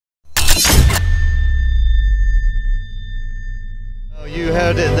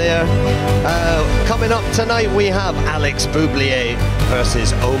heard it there. Coming up tonight, we have Alex Bublea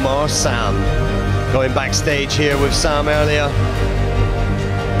versus Omar Samb. Going backstage here with Sam earlier.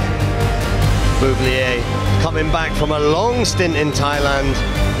 Bublea coming back from a long stint in Thailand,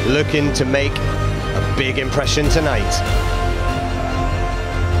 looking to make a big impression tonight.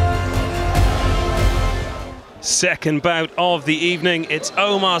 Second bout of the evening, it's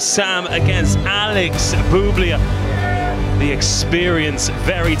Omar Samb against Alex Bublea. The experience,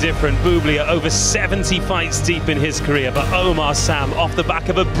 very different. Bublea over 70 fights deep in his career, but Omar Samb off the back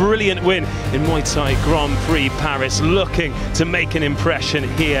of a brilliant win in Muay Thai Grand Prix Paris, looking to make an impression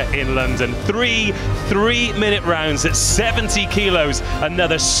here in London. Three 3-minute rounds at 70 kilos.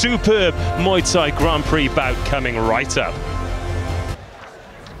 Another superb Muay Thai Grand Prix bout coming right up.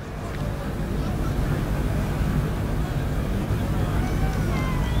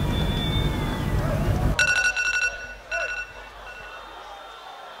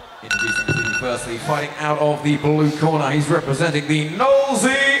 Firstly, fighting out of the blue corner, he's representing the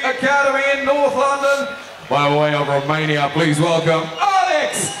Nosey Academy in North London. By way of Romania, please welcome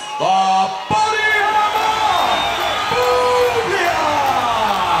Alex the Body Hammer Bublea!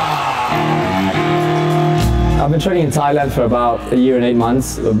 I've been training in Thailand for about 1 year and 8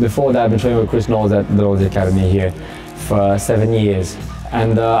 months. Before that, I've been training with Chris Knowles at the Nosey Academy here for 7 years.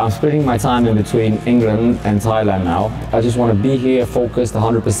 And I'm splitting my time in between England and Thailand now. I just want to be here, focused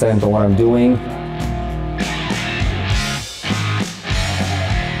 100% on what I'm doing.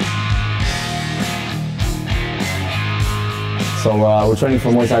 So we're training for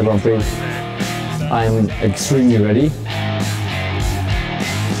Muay Thai Grand Prix. I'm extremely ready.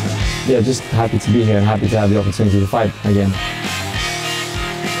 Yeah, just happy to be here and happy to have the opportunity to fight again.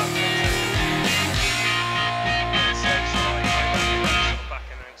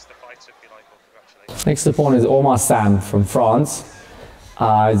 Next opponent is Omar Samb from France.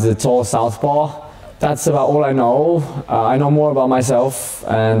 He's a tall southpaw. That's about all I know. I know more about myself,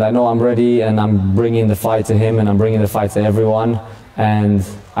 and I know I'm ready, and I'm bringing the fight to him, and I'm bringing the fight to everyone. And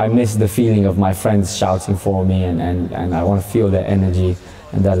I miss the feeling of my friends shouting for me, and I want to feel their energy,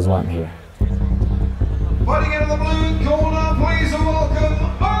 and that is why I'm here. Fighting into the blue corner, please welcome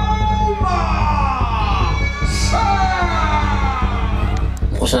Omar Samb!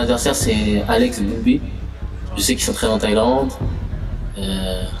 Mon prochain adversaire, c'est Alex Bublea. Je sais qu'il s'entraîne en Thaïlande.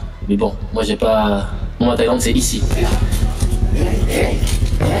 Mais bon, moi j'ai pas... Moi, en Thaïlande, c'est ici.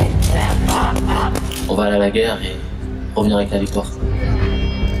 On va aller à la guerre et revenir avec la victoire.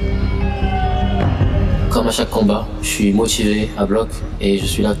 Comme à chaque combat, je suis motivé à bloc et je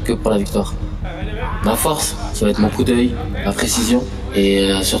suis là que pour la victoire. Ma force, ça va être mon coup d'œil, ma précision et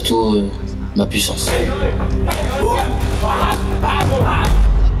surtout ma puissance.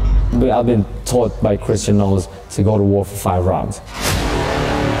 I've been taught by Christian Knowles to go to war for 5 rounds.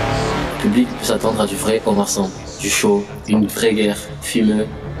 Le public peut s'attendre à du vrai Omar Samb, du show, une vraie guerre, fumeux.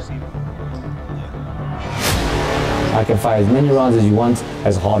 I can fight as many rounds as you want,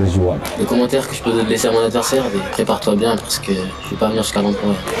 as hard as you want. Le commentaire que je peux laisser à mon adversaire, prépare-toi bien parce que je vais pas venir jusqu'à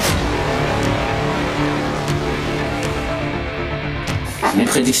l'endroit. Mes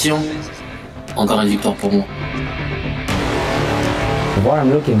prédictions, encore une victoire pour moi. What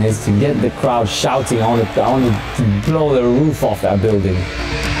I'm looking is to get the crowd shouting. I want to blow the roof off that building.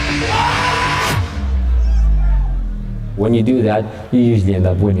 When you do that, you usually end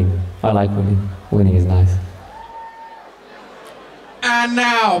up winning. I like winning. Winning is nice. And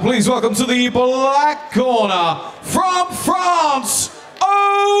now, please welcome to the black corner, from France,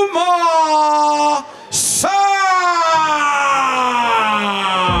 Omar Samb!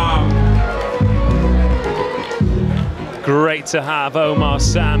 Great to have Omar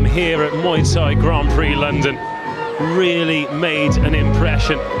Samb here at Muay Thai Grand Prix London. Really made an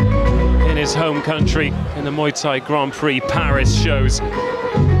impression in his home country in the Muay Thai Grand Prix Paris shows.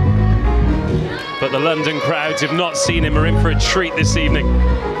 But the London crowds have not seen him, are in for a treat this evening.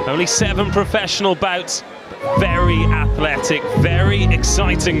 Only 7 professional bouts, very athletic, very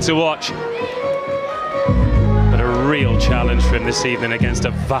exciting to watch. But a real challenge for him this evening against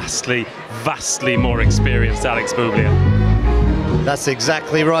a vastly more experienced Alex Bublea. That's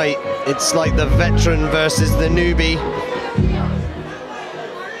exactly right. It's like the veteran versus the newbie.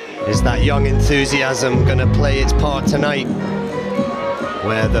 Is that young enthusiasm going to play its part tonight?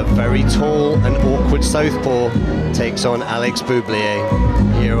 Where the very tall and awkward southpaw takes on Alex Bublea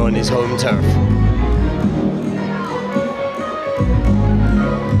here on his home turf.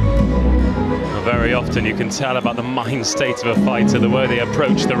 Very often you can tell about the mind state of a fighter, the way they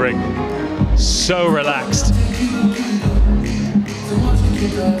approach the ring. So relaxed.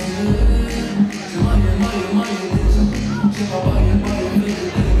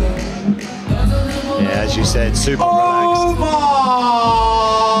 Yeah, as you said, super relaxed.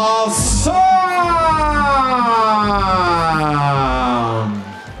 Omar Samb.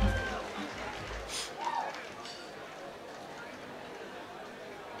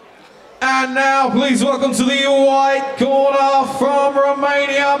 And now, please welcome to the white corner from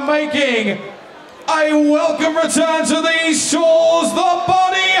Romania, making a welcome return to these shores, the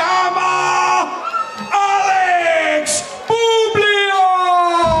body hammer, Alex Bublea!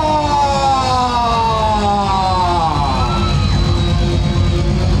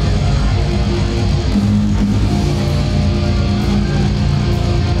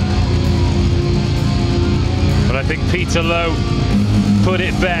 But I think Peter Lowe put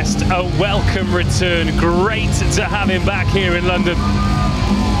it best. A welcome return. Great to have him back here in London.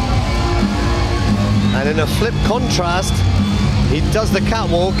 And in a flip contrast, he does the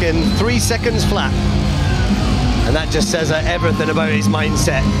catwalk in 3 seconds flat. And that just says everything about his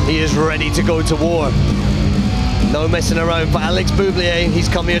mindset. He is ready to go to war. No messing around for Alex Bublea. He's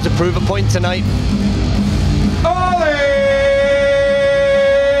come here to prove a point tonight. Alex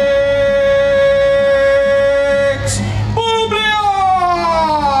Bublea!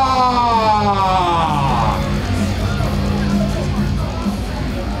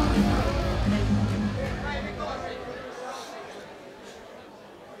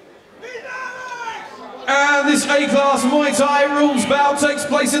 And this A-class Muay Thai rules bout takes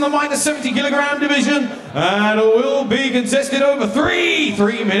place in the -70 kilogram division and will be contested over three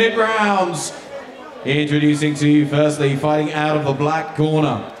 3-minute rounds. Introducing to you firstly, fighting out of the black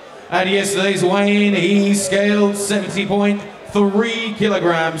corner. At yesterday's weigh-in, he scaled 70.3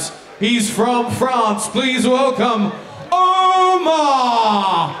 kilograms. He's from France. Please welcome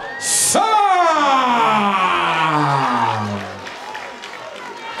Omar Samb!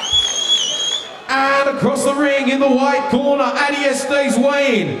 And across the ring in the white corner at yesterday's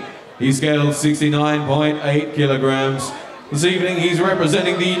weigh-in, he scaled 69.8 kilograms. This evening he's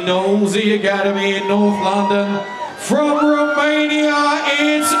representing the Nosy Academy in North London. From Romania,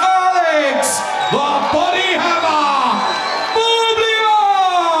 it's Alex, the Body Hammer, Bublea!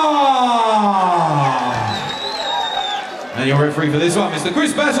 And your referee for this one, Mr.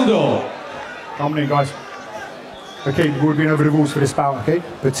 Chris Battledore. Come on in, guys. Okay, we've been over the rules for this bout, okay?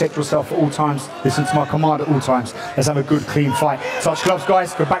 Protect yourself at all times. Listen to my command at all times. Let's have a good, clean fight. Touch gloves,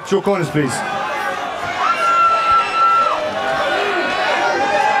 guys. Go back to your corners, please.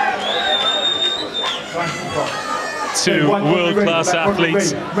 Two world-class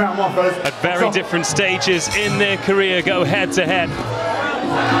athletes at very different stages in their career go head-to-head.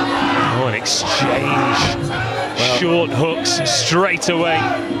 Oh, an exchange. Short hooks straight away.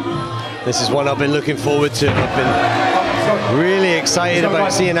 This is one I've been looking forward to. I've been really excited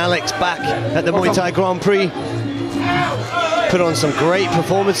about seeing Alex back at the Muay Thai Grand Prix. Put on some great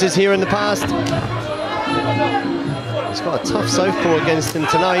performances here in the past. He's got a tough southpaw against him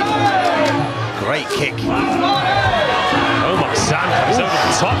tonight. Great kick. Omar Samb comes over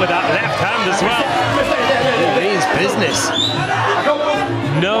the top with that left hand as well. It means business.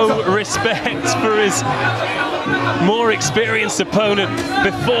 No respect for his more experienced opponent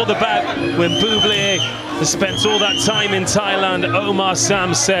before the bout. When Bublea has spent all that time in Thailand, Omar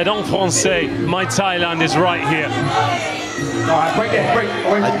Samb said en français, "My Thailand is right here."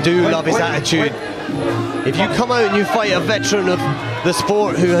 I do love his attitude. If you come out and you fight a veteran of the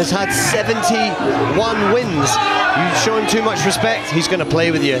sport who has had 71 wins, you show him too much respect, he's going to play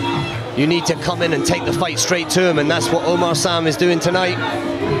with you. You need to come in and take the fight straight to him, and that's what Omar Samb is doing tonight.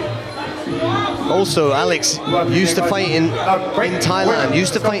 Also, Alex used to fight in Thailand,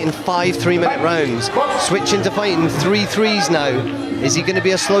 used to fight in 5 3-minute rounds, switching to fighting 3 3s now. Is he going to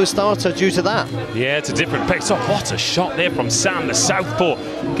be a slow starter due to that? Yeah, it's a different pace. Oh, what a shot there from Samb, the southpaw.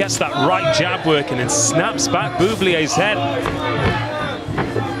 Gets that right jab working and snaps back Bublea's head.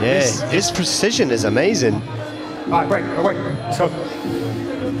 Yeah, his precision is amazing. All right, break. Let's go.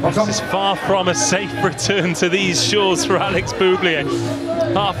 This is far from a safe return to these shores for Alex Bublea.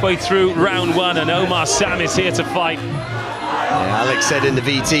 Halfway through round 1 and Omar Samb is here to fight. Yeah, Alex said in the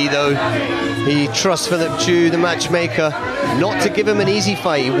VT though, he trusts Philip Chu, the matchmaker, not to give him an easy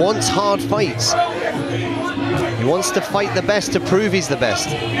fight. He wants hard fights. He wants to fight the best to prove he's the best.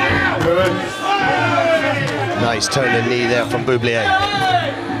 Nice turning knee there from Bublea.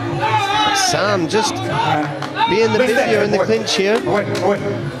 Samb just being the busier in the clinch here.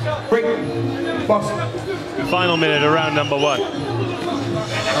 Final minute of round number 1.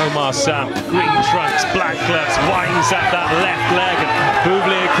 Omar Samb, green trunks, black gloves, winds at that left leg, and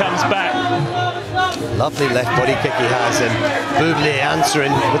Bublea comes back. Lovely left body kick he has, and Bublea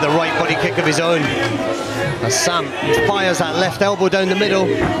answering with the right body kick of his own. As Sam fires that left elbow down the middle.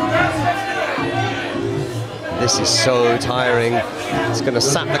 This is so tiring. It's going to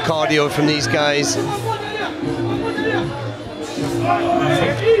sap the cardio from these guys.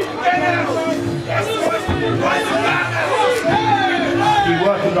 Keep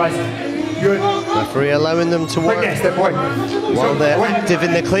working, guys. Good. Referee allowing them to work while they're active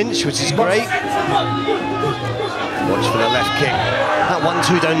in the clinch, which is great. Watch for the left kick. That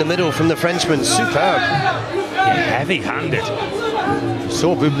 1-2 down the middle from the Frenchman, superb. Yeah, heavy-handed.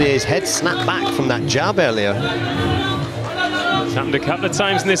 Saw Bublier's head snap back from that jab earlier. It's happened a couple of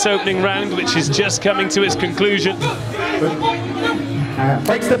times in this opening round, which is just coming to its conclusion.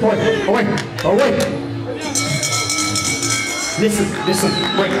 Break step away, away. Listen,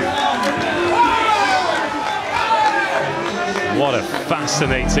 wait. What a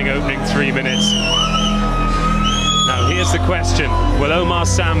fascinating opening 3 minutes. Now here's the question, will Omar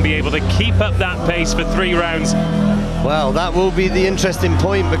Samb be able to keep up that pace for 3 rounds? Well, that will be the interesting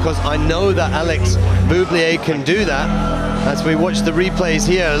point, because I know that Alex Bublea can do that. As we watch the replays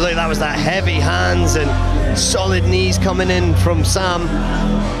here, look, that was that heavy hands and solid knees coming in from Sam.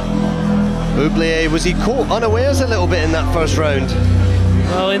 Bublea, was he caught unawares a little bit in that first round?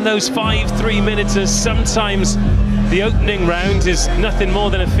 Well, in those 5 3-minuters, sometimes the opening round is nothing more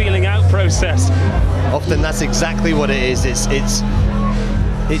than a feeling out process. Often that's exactly what it is.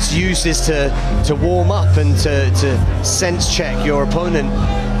 Its use is to warm up and to sense check your opponent.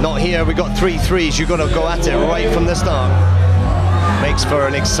 Not here, we got 3 threes, you've got to go at it right from the start. Makes for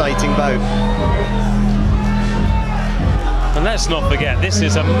an exciting bout. And let's not forget, this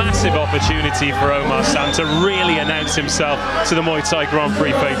is a massive opportunity for Omar Samb to really announce himself to the Muay Thai Grand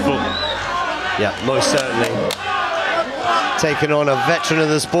Prix faithful. Yeah, most certainly. Taking on a veteran of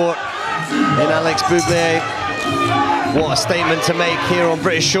the sport in Alex Bublea. What a statement to make here on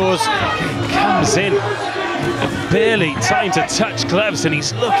British shores. Comes in, barely time to touch gloves, and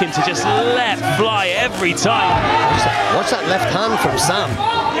he's looking to just let fly every time. Watch that left hand from Sam.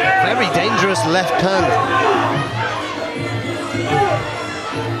 Very dangerous left hand.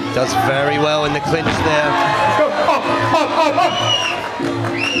 Does very well in the clinch there.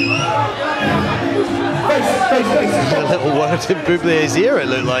 A little word in Bublea's ear, it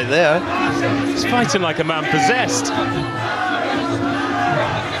looked like there. He's fighting like a man possessed.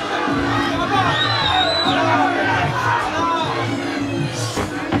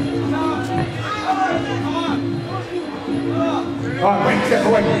 Wait, step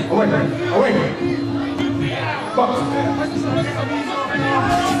away.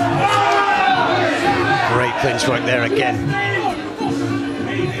 Great clinch work there again.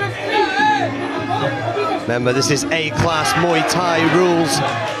 Remember, this is A-class Muay Thai rules.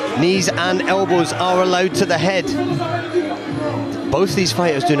 Knees and elbows are allowed to the head. Both these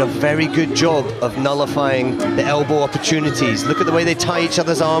fighters doing a very good job of nullifying the elbow opportunities. Look at the way they tie each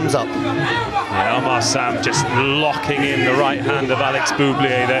other's arms up. Yeah, Omar Samb just locking in the right hand of Alex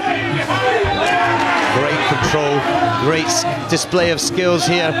Bublea there. Great control, great display of skills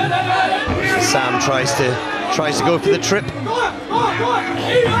here. Sam tries to go for the trip.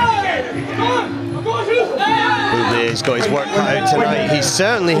 Bublea's got his work cut out tonight. He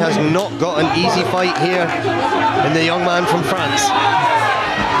certainly has not got an easy fight here in the young man from France.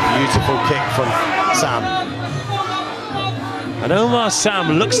 Beautiful kick from Sam. And Omar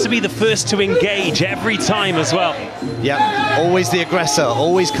Samb looks to be the first to engage every time as well. Yeah, always the aggressor,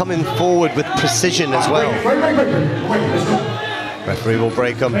 always coming forward with precision as well. Referee will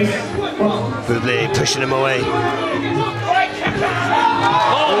break him. Bublea pushing him away.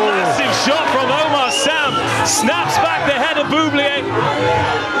 Oh, massive shot from Omar Samb. Snaps back the head of Bublea.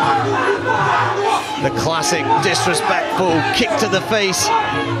 The classic disrespectful kick to the face.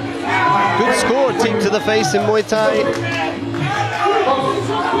 Good score, kick to the face in Muay Thai.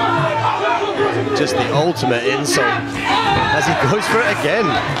 Just the ultimate insult as he goes for it again.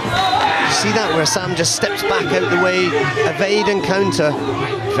 You see that where Sam just steps back out the way, evade and counter.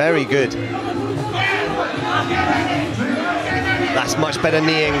 Very good. That's much better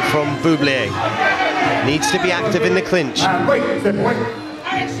kneeing from Bublea. Needs to be active in the clinch.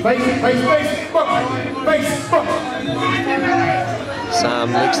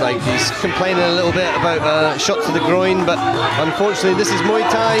 Sam looks like he's complaining a little bit about a shot to the groin, but unfortunately this is Muay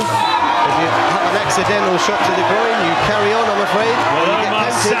Thai. If you have an accidental shot to the groin, you carry on, I'm afraid. Well,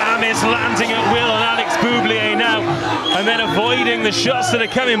 Omar Samb is landing at will on Alex Bublea now, and then avoiding the shots that are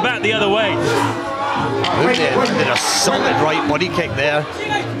coming back the other way. Bublea did a solid right body kick there.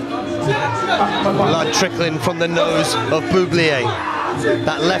 Blood trickling from the nose of Bublea.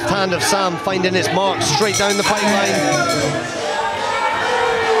 That left hand of Sam finding its mark straight down the pipeline.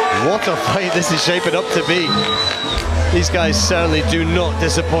 What a fight this is shaping up to be. These guys certainly do not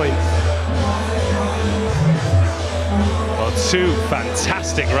disappoint. Well, two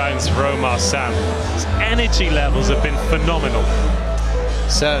fantastic rounds for Omar Samb. His energy levels have been phenomenal.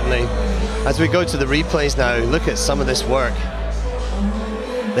 Certainly. As we go to the replays now, look at some of this work.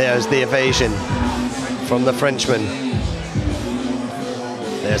 There's the evasion from the Frenchman.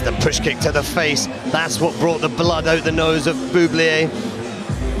 There's the push kick to the face. That's what brought the blood out the nose of Bublea.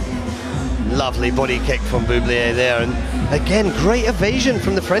 Lovely body kick from Bublea there. And again, great evasion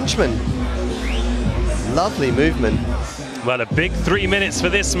from the Frenchman. Lovely movement. Well, a big 3 minutes for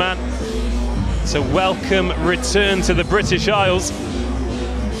this man. It's a welcome return to the British Isles.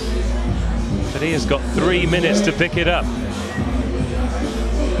 But he has got 3 minutes to pick it up.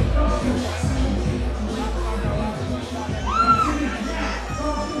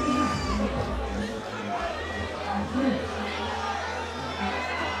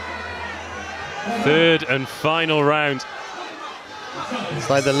 Third and final round. It's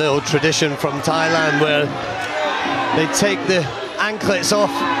like the little tradition from Thailand where they take the anklets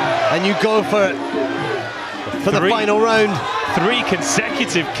off and you go for it for the final round. 3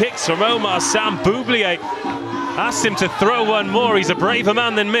 consecutive kicks from Omar Samb. Bublea asked him to throw one more. He's a braver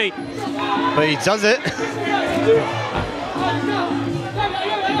man than me. But he does it.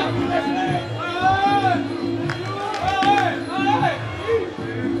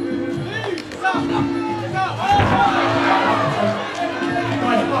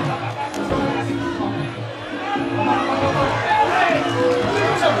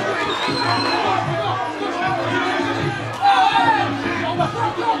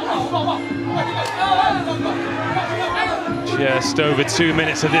 Just over 2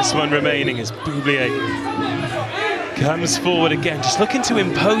 minutes of this one remaining as Bublea comes forward again, just looking to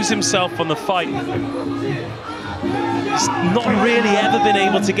impose himself on the fight. He's not really ever been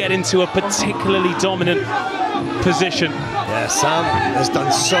able to get into a particularly dominant position. Yeah, Sam has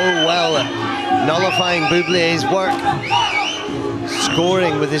done so well at nullifying Bublea's work,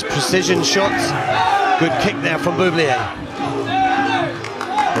 scoring with his precision shots. Good kick there from Bublea.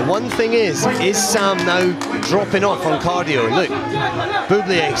 The one thing is Sam now dropping off on cardio? Look,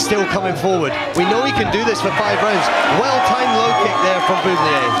 Bublea still coming forward. We know he can do this for 5 rounds. Well-timed low kick there from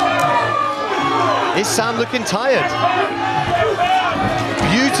Bublea. Is Sam looking tired?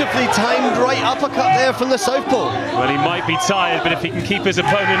 Beautifully timed right uppercut there from the southpaw. Well, he might be tired, but if he can keep his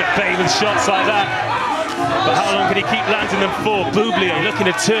opponent at bay with shots like that, but how long can he keep landing them for? Bublea looking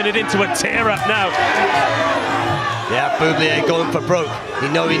to turn it into a tear-up now. Yeah, Bublea going for broke. He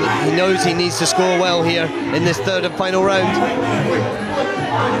knows he needs to score well here in this third and final round.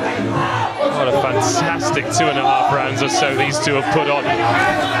 What a fantastic 2.5 rounds or so these two have put on.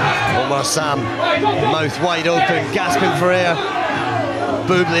 Omar Samb, mouth wide open, gasping for air.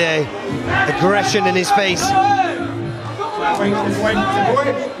 Bublea, aggression in his face.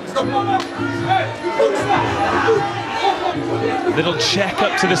 Little check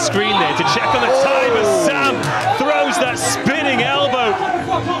up to the screen there to check on the time as Sam throws that spinning elbow.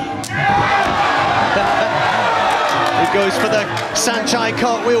 He goes for the Sanchai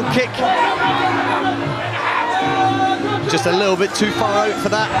cartwheel kick. Just a little bit too far out for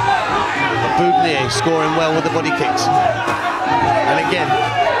that. But Bublea scoring well with the body kicks. And again,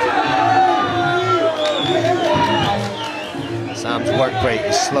 Sam's work rate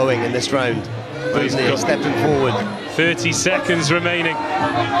is slowing in this round. Bublea stepping forward. 30 seconds remaining.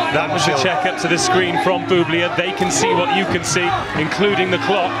 That was the check up to the screen from Bublea. They can see what you can see, including the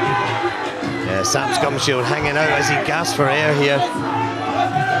clock. Yeah, Sam's gum shield hanging out as he gasps for air here.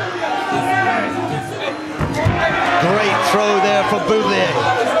 Great throw there for Bublea.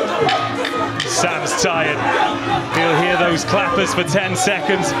 Sam's tired. He'll hear those clappers for 10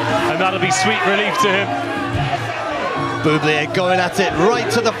 seconds, and that'll be sweet relief to him. Bublea going at it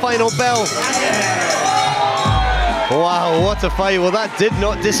right to the final bell. Wow, what a fight. Well, that did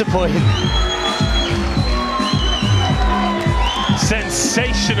not disappoint.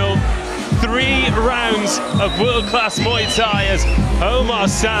 Sensational 3 rounds of world-class Muay Thai as Omar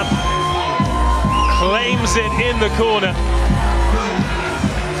Samb claims it in the corner.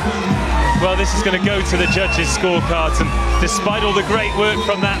 Well, this is going to go to the judges' scorecards, and despite all the great work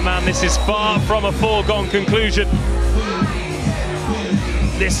from that man, this is far from a foregone conclusion.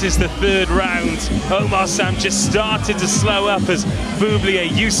 This is the 3rd round. Omar Samb just started to slow up as Bublea,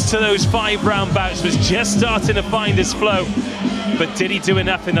 used to those 5-round bouts, was just starting to find his flow. But did he do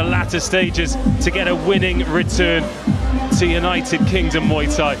enough in the latter stages to get a winning return to United Kingdom Muay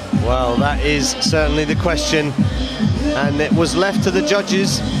Thai? Well, that is certainly the question. and it was left to the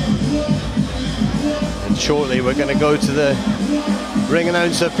judges. And shortly we're going to go to the ring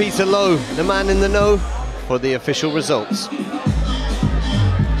announcer Peter Lowe, the man in the know, for the official results.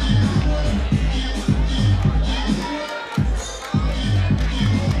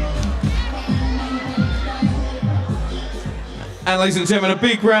 And ladies and gentlemen, a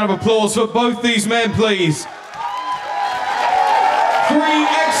big round of applause for both these men, please. 3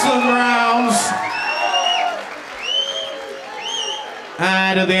 excellent rounds.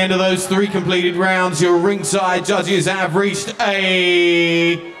 And at the end of those 3 completed rounds, your ringside judges have reached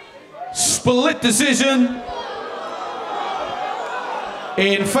a split decision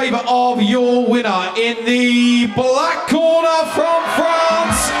in favor of your winner. In the black corner from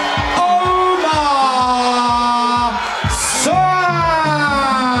France, Omar Samb.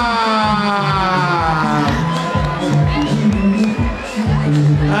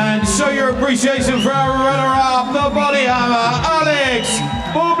 And show your appreciation for our runner-up, the body hammer, Alex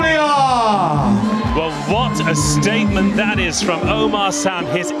Bublea. Well, what a statement that is from Omar Samb.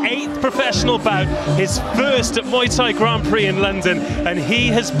 His 8th professional bout, his first at Muay Thai Grand Prix in London, and he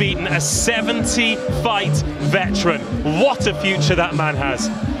has beaten a 70-fight veteran. What a future that man has.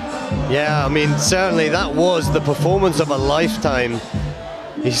 Yeah, I mean, certainly that was the performance of a lifetime.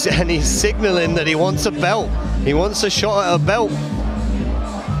 And he's signaling that he wants a belt. He wants a shot at a belt.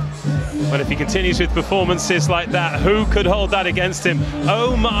 Well, if he continues with performances like that, who could hold that against him?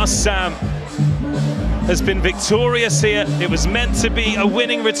 Omar Samb has been victorious here. It was meant to be a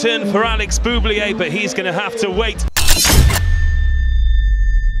winning return for Alex Bublea, but he's going to have to wait